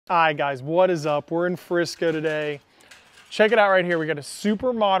All right, guys, what is up? We're in Frisco today. Check it out right here. We got a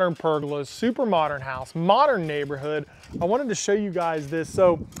super modern pergola, super modern house, modern neighborhood. I wanted to show you guys this.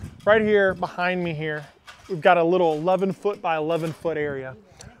 So right here behind me here, we've got a little 11-foot by 11-foot area.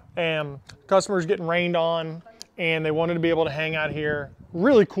 And customers getting rained on, and they wanted to be able to hang out here.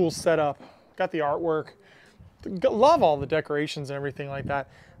 Really cool setup. Got the artwork. Love all the decorations and everything like that.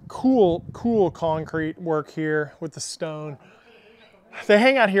 Cool concrete work here with the stone. They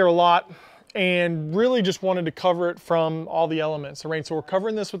hang out here a lot and really just wanted to cover it from all the elements, the rain. So we're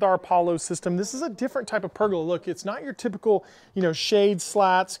covering this with our Apollo system. This is a different type of pergola. Look, it's not your typical, shade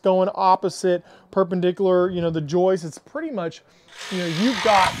slats going opposite, perpendicular, the joists. It's pretty much, you've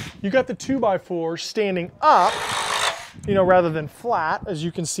got the 2x4 standing up, rather than flat, as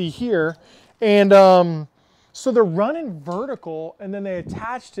you can see here. And so they're running vertical, and then they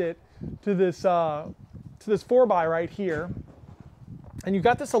attached it to this 4x right here. And you've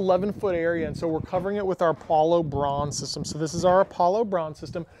got this 11-foot area, and so we're covering it with our Apollo bronze system. So this is our Apollo bronze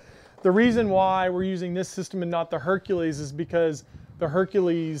system. The reason why we're using this system and not the Hercules is because the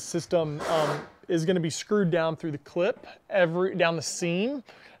Hercules system is going to be screwed down through the clip, down the seam,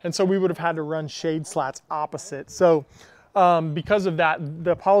 and so we would have had to run shade slats opposite. So because of that,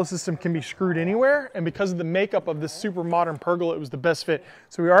 the Apollo system can be screwed anywhere, and because of the makeup of this super modern pergola, it was the best fit.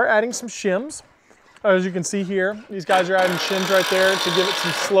 So we are adding some shims. As you can see here, these guys are adding shims right there to give it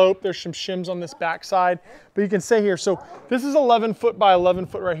some slope. There's some shims on this back side, but you can see here, so this is 11-foot by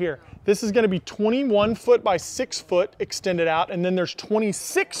 11-foot right here. This is gonna be 21-foot by 6-foot extended out, and then there's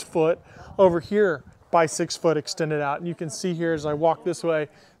 26-foot over here by 6-foot extended out. And you can see here as I walk this way,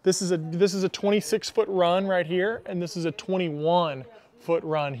 this is a 26-foot run right here, and this is a 21-foot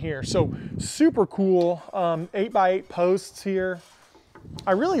run here. So super cool, 8x8 posts here.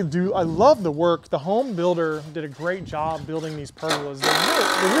 I love the work. The home builder did a great job building these pergolas.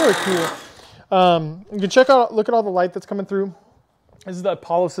 They're really cool. You can look at all the light that's coming through. This is the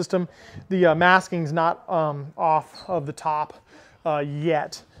Apollo system. The masking's not off of the top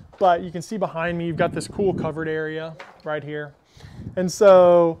yet, but you can see behind me, you've got this cool covered area right here. And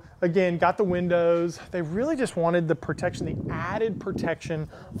so, again, got the windows. They really just wanted the protection, the added protection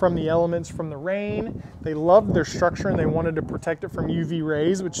from the elements, from the rain. They loved their structure and they wanted to protect it from UV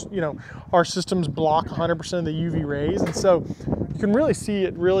rays, which, our systems block 100% of the UV rays. And so you can really see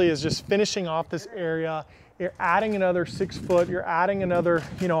it really is just finishing off this area. You're adding another 6 foot, you're adding another,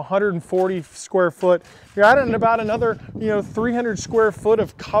 140 square foot. You're adding about another, 300 square foot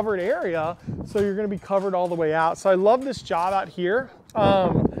of covered area. So you're gonna be covered all the way out. So I love this job out here.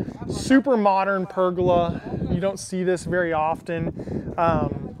 Super modern pergola. You don't see this very often.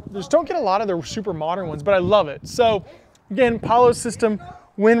 Just don't get a lot of the super modern ones, but I love it. So again, Apollo system,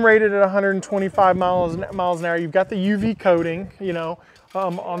 wind rated at 125 miles an hour. You've got the UV coating,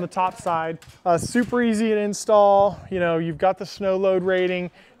 on the top side. Super easy to install. You've got the snow load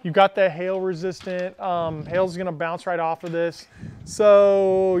rating. You've got the hail resistant. Hail's gonna bounce right off of this.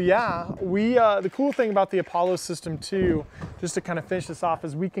 So yeah, the cool thing about the Apollo system too, just to kind of finish this off,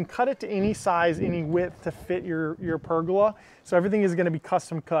 is we can cut it to any size, any width to fit your pergola. So everything is gonna be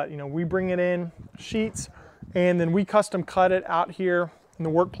custom cut. We bring it in sheets, and then we custom cut it out here in the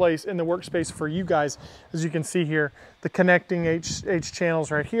workspace for you guys. As you can see here, the connecting H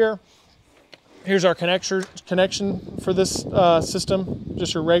channels right here. Here's our connection for this system,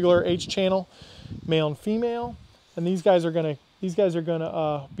 just your regular H channel, male and female. And these guys are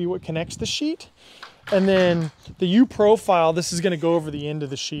gonna be what connects the sheet. And then the U profile, this is gonna go over the end of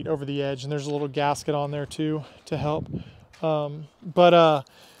the sheet, over the edge, and there's a little gasket on there too to help.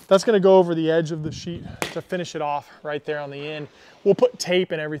 That's gonna go over the edge of the sheet to finish it off right there on the end. We'll put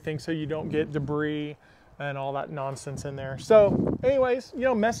tape and everything so you don't get debris and all that nonsense in there. So anyways,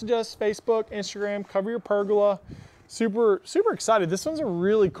 message us, Facebook, Instagram, Cover Your Pergola. Super excited. This one's a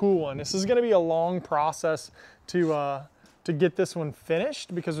really cool one. This is gonna be a long process to get this one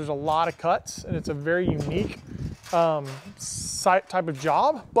finished because there's a lot of cuts and it's a very unique type of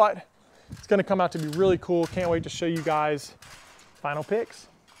job, but it's gonna come out to be really cool. Can't wait to show you guys final pics.